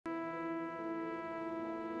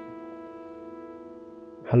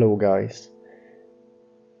Hello guys.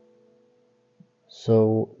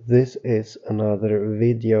 So this is another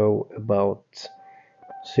video about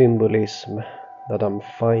symbolism that I'm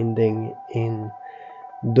finding in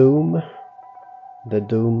Doom, the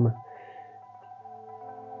Doom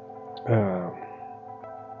uh,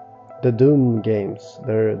 the Doom games.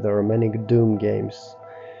 There are many Doom games,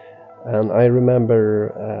 and I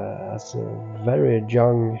remember as a very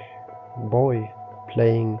young boy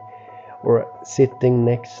playing or sitting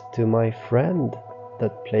next to my friend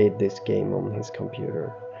that played this game on his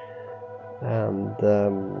computer. And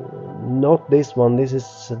not this one, this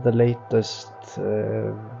is the latest.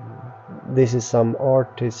 This is some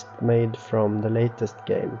artist made from the latest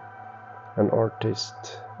game. An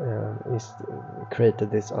artist is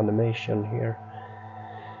created this animation here.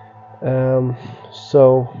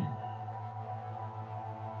 So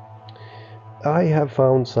I have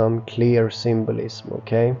found some clear symbolism,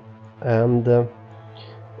 okay, and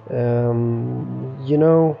you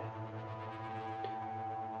know,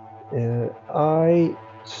 I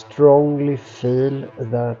strongly feel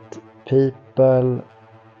that people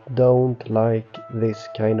don't like this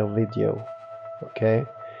kind of video, okay,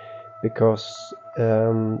 because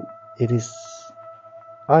it is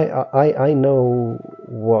I know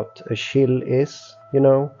what a shill is,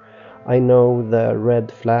 I know the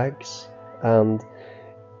red flags, and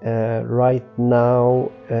right now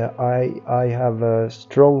I have a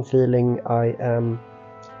strong feeling I am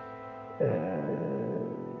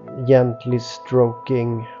gently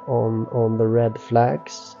stroking on the red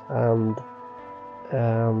flags, and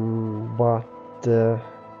but I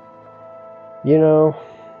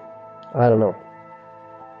don't know.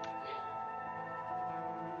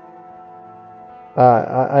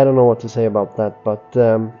 I don't know what to say about that, but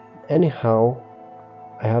anyhow,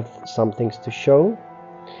 I have some things to show,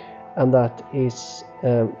 and that is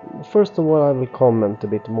first of all I will comment a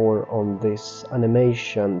bit more on this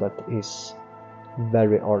animation that is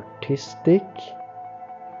very artistic,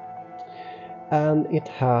 and it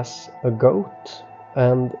has a goat,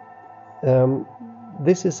 and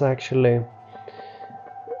this is actually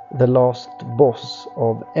the last boss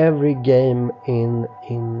of every game in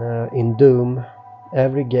Doom.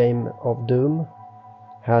 Every game of Doom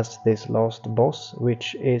has this last boss,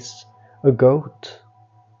 which is a goat,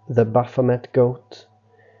 the Baphomet goat.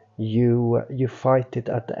 You fight it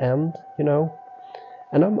at the end, and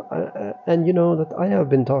you know that I have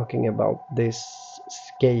been talking about this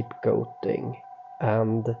scapegoating,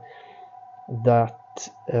 and that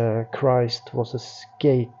Christ was a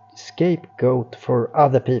scapegoat for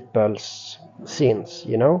other people's sins,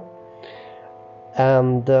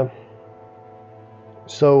 and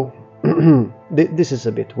so this is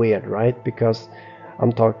a bit weird, right? Because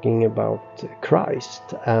I'm talking about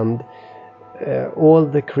Christ, and all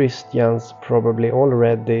the Christians probably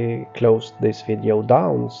already closed this video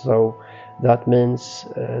down, so that means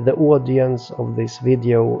the audience of this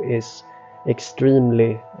video is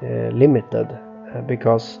extremely limited,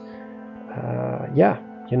 because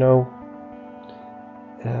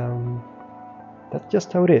that's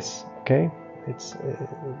just how it is, okay? It's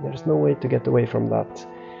there's no way to get away from that.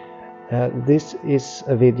 This is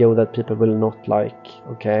a video that people will not like,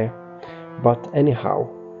 okay? But anyhow,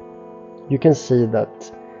 you can see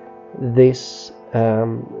that this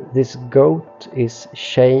goat is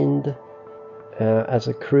chained as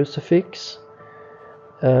a crucifix.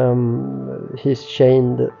 He's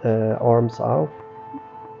chained arms out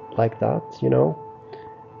like that,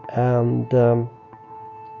 and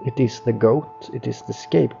it is the goat, it is the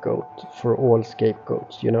scapegoat for all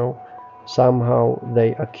scapegoats, somehow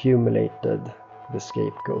they accumulated the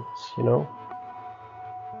scapegoats,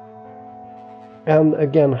 and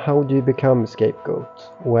again, how do you become a scapegoat?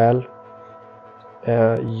 Well,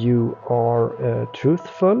 you are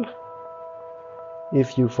truthful.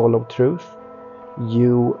 If you follow truth,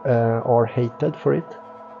 you are hated for it,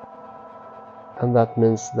 and that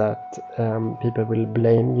means that people will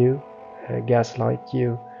blame you, gaslight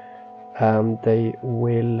you, and they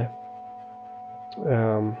will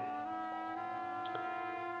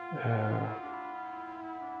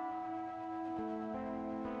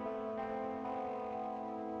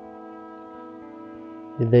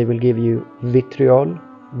give you vitriol,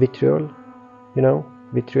 vitriol,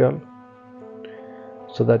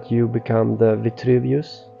 so that you become the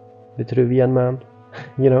Vitruvian man,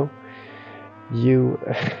 you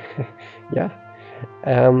yeah,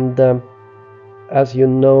 and as you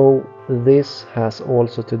know, this has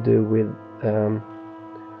also to do with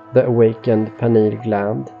the awakened pineal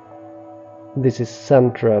gland. This is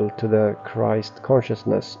central to the Christ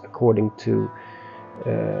consciousness, according to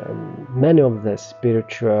many of the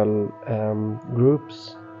spiritual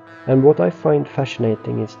groups And what I find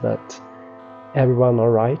fascinating is that everyone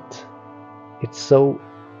are right. It's so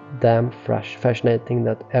damn fascinating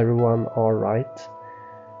that everyone are right.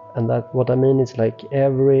 And that what I mean is like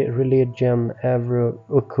every religion, every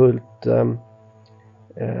occult,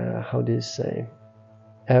 how do you say,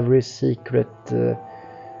 every secret,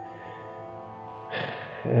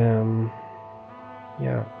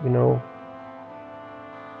 yeah, you know,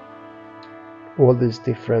 all these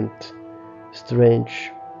different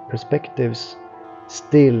strange perspectives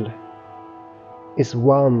still is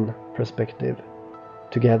one perspective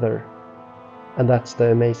together, and that's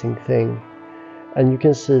the amazing thing. And you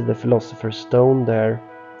can see the philosopher's stone there,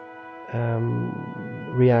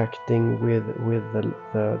 reacting with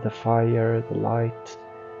the fire, the light,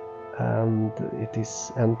 and it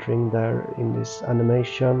is entering there in this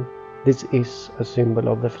animation. This is a symbol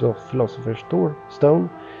of the philosopher's stone.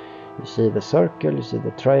 You see the circle, you see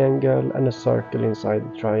the triangle, and a circle inside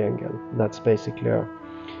the triangle. That's basically a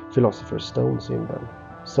philosopher's stone symbol.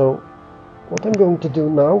 So what I'm going to do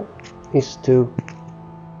now is to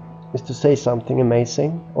say something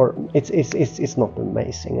amazing, or it's not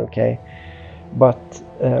amazing, okay? But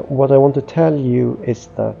what I want to tell you is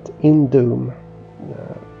that in Doom,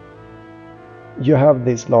 you have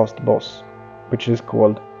this last boss, which is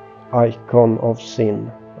called Icon of Sin,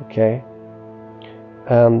 okay?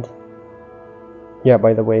 And yeah,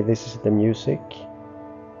 by the way, this is the music.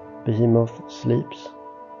 Behemoth sleeps.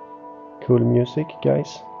 Cool music,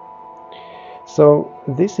 guys. So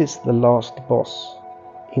this is the last boss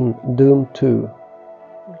in Doom 2,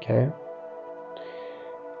 okay?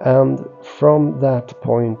 And from that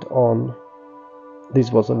point on,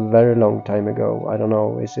 this was a very long time ago. I don't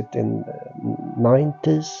know, is it in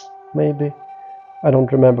 90s maybe? I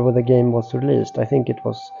don't remember when the game was released. I think it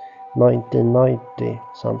was 1990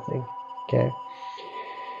 something, okay?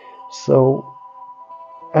 So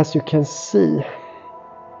as you can see,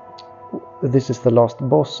 this is the last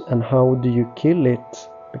boss, and how do you kill it?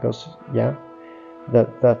 Because yeah,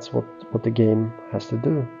 that's what the game has to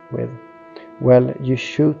do with. Well, you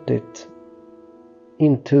shoot it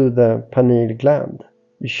into the pineal gland.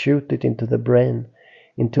 You shoot it into the brain,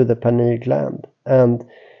 into the pineal gland, and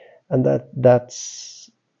that's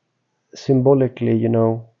symbolically, you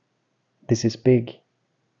know, this is big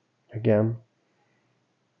again.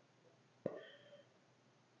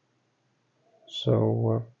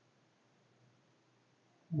 So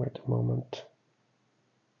wait a moment.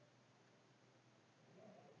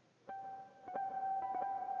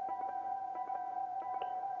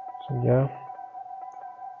 So yeah.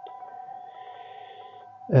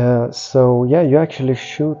 So yeah, you actually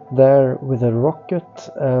shoot there with a rocket,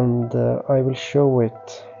 and I will show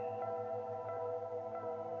it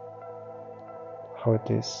how it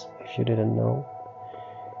is if you didn't know.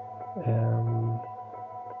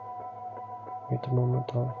 Wait a moment,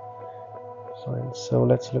 so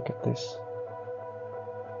let's look at this.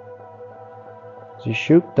 So you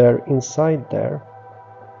shoot there inside there,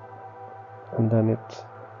 and then it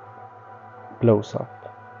blows up,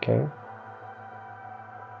 okay?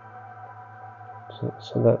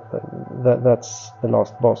 So that's the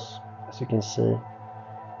last boss. As you can see,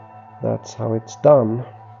 that's how it's done.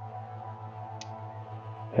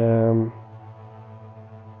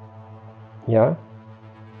 Yeah,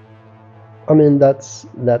 I mean that's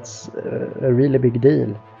a really big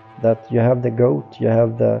deal. That you have the goat, you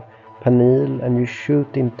have the pineal, and you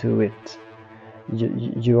shoot into it.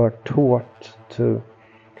 You are taught to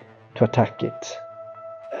attack it.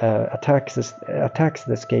 Attacks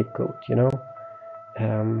the scapegoat, you know.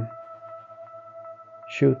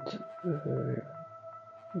 Shoot,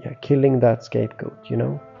 yeah, killing that scapegoat, you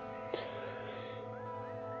know.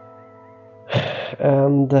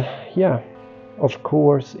 And yeah, of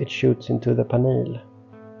course it shoots into the pineal.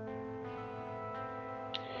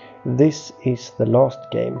 This is the last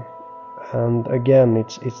game, and again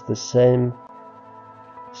it's the same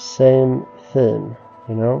theme,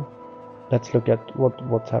 you know. Let's look at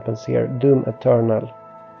what happens here. Doom Eternal.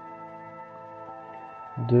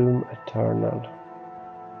 Doom Eternal.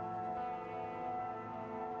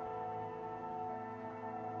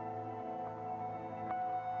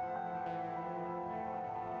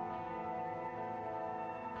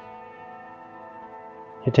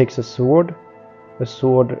 He takes a sword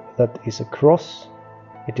that is a cross.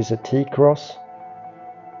 It is a T-cross.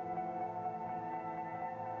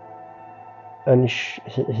 And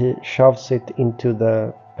he shoves it into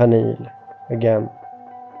the pineal again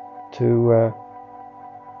to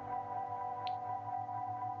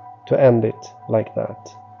end it like that.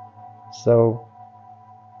 So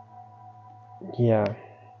yeah,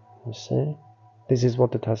 you see, this is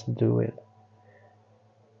what it has to do with.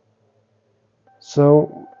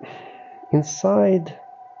 So inside,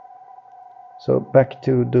 so back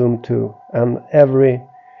to Doom 2, and every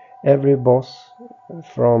boss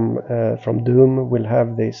from Doom will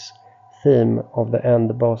have this theme of the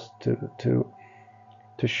end boss to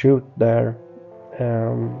shoot there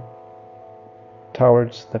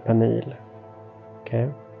towards the panel. Okay,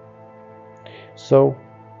 so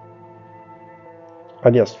I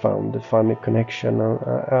just found a funny connection.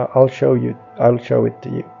 I'll show it to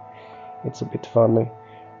you. It's a bit funny.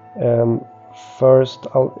 First,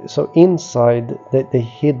 so inside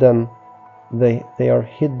they are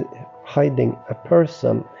hiding a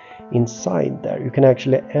person inside there. You can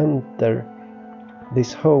actually enter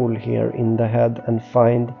this hole here in the head and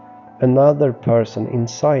find another person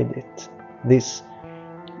inside it. This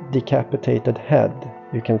decapitated head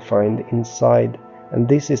you can find inside, and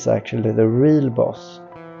this is actually the real boss.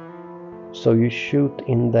 So you shoot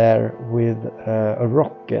in there with a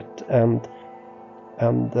rocket, and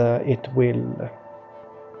it will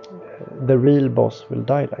the real boss will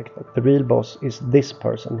die like that. The real boss is this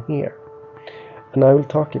person here, and I will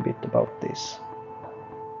talk a bit about this.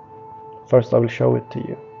 First I will show it to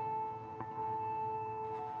you.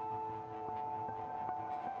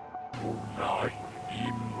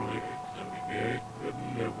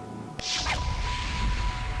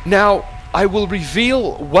 Now, I will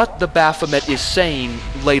reveal what the Baphomet is saying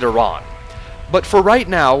later on. But for right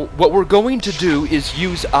now, what we're going to do is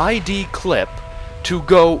use ID clip to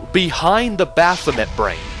go behind the Baphomet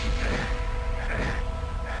brain,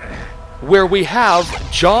 where we have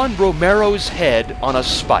John Romero's head on a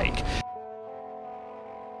spike.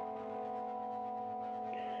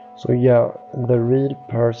 So yeah, the real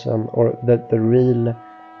person, or the real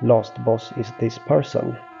last boss, is this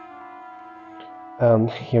person. And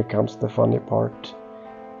here comes the funny part.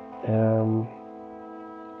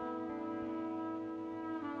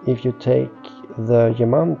 If you take the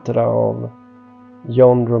Gemantra of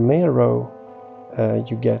John Romero,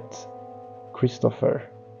 you get Christopher.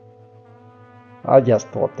 I just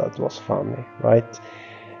thought that was funny, right?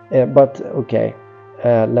 But okay,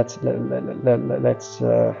 let's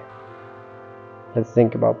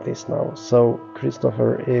think about this now. So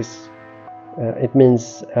Christopher is it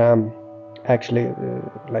means actually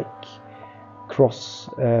like cross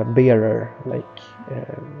bearer, like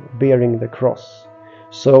bearing the cross.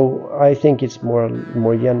 So I think it's more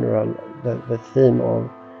general, the theme of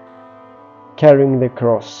carrying the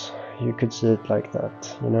cross. You could see it like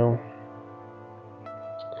that, you know.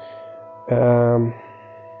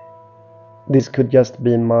 This could just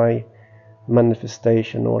be my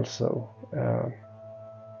manifestation also.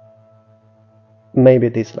 Maybe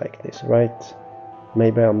it is like this, right?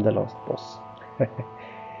 Maybe I'm the last boss.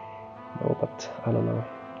 No, but I don't know.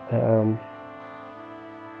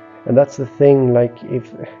 And that's the thing, like,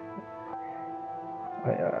 if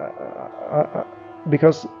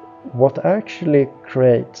because what actually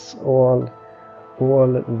creates all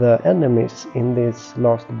the enemies in this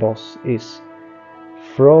last boss is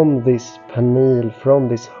from this panel, from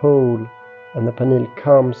this hole, and the panel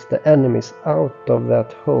comes the enemies out of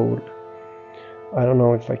that hole. I don't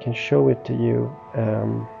know if I can show it to you,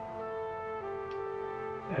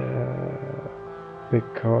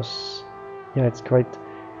 because yeah, it's quite,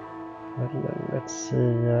 let's see,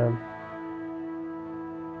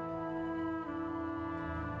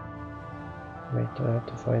 wait, I have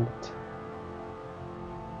to find it.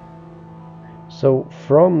 So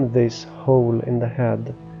from this hole in the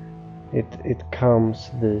head, it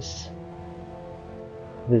comes these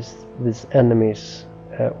enemies,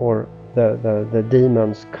 or the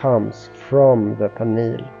demons comes from the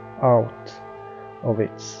panel out of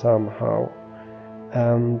it somehow.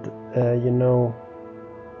 And you know,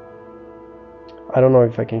 I don't know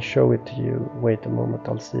if I can show it to you. Wait a moment,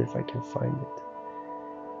 I'll see if I can find it.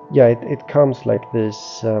 Yeah, it comes like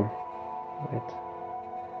this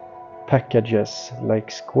packages,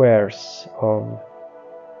 like squares of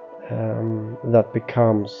that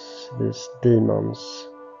becomes these demons.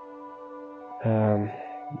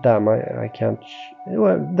 Damn, I can't.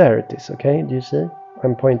 Well, there it is. Okay, do you see?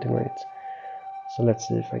 I'm pointing on it. So let's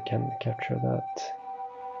see if I can capture that.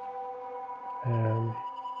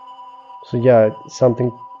 So yeah,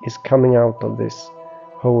 something is coming out of this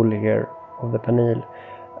hole here of the panel,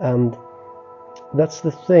 and that's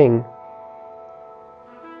the thing.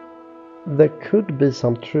 There could be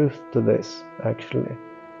some truth to this, actually,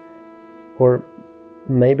 or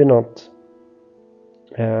maybe not.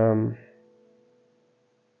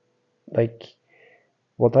 Like,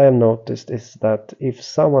 what I have noticed is that if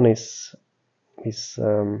someone is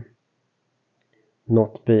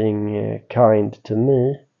not being kind to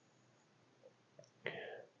me,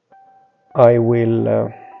 I will,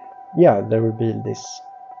 yeah, there will be this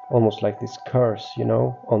almost like this curse, you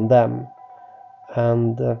know, on them,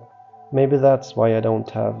 and maybe that's why I don't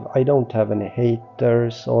have any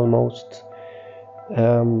haters almost,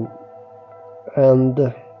 and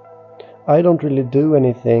I don't really do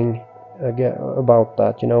anything about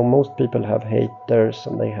that. You know, most people have haters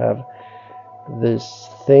and they have these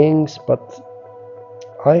things, but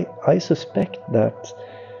I suspect that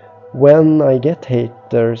when I get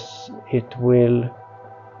haters, it will,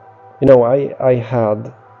 you know, I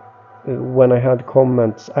had when I had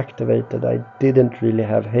comments activated, I didn't really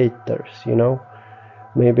have haters, you know.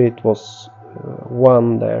 Maybe it was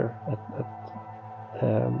one there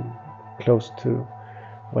close to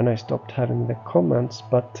when I stopped having the comments,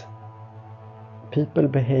 but people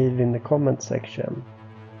behave in the comment section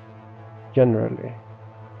generally.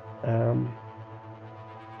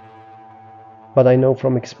 But I know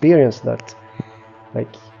from experience that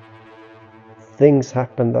like things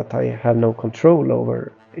happen that I have no control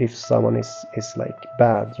over if someone is like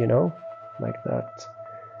bad, you know, like that,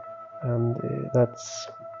 and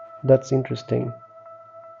that's interesting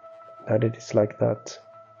that it is like that.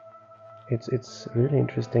 It's really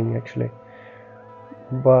interesting actually,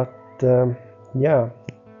 but yeah,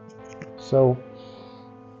 so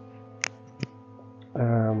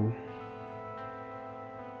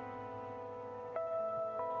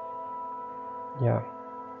yeah,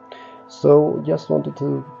 so just wanted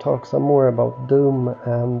to talk some more about Doom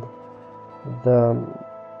and the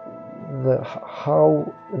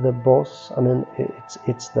how the boss, I mean,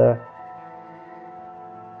 it's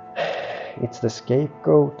the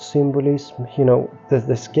scapegoat symbolism, you know.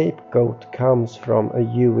 The scapegoat comes from a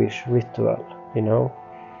Jewish ritual, you know,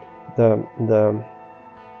 the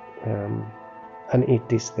and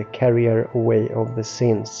it is the carrier away of the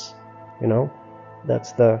sins, you know.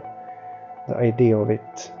 That's the idea of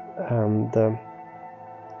it, and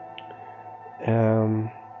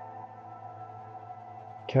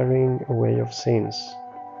carrying away of sins,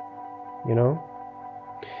 you know.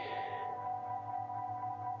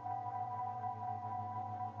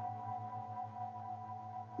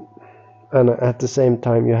 And at the same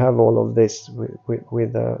time you have all of this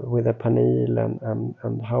with a panel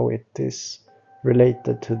and how it is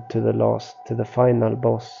related to the final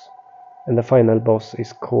boss, and the final boss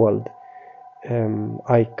is called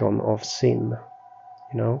icon of sin,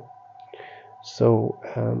 you know. So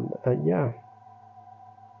yeah,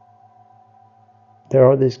 there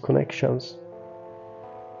are these connections.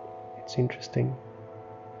 It's interesting.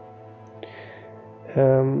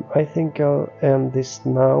 I think I'll end this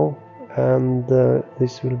now, and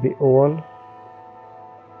this will be all.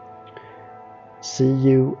 See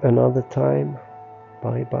you another time.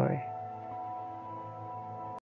 Bye bye.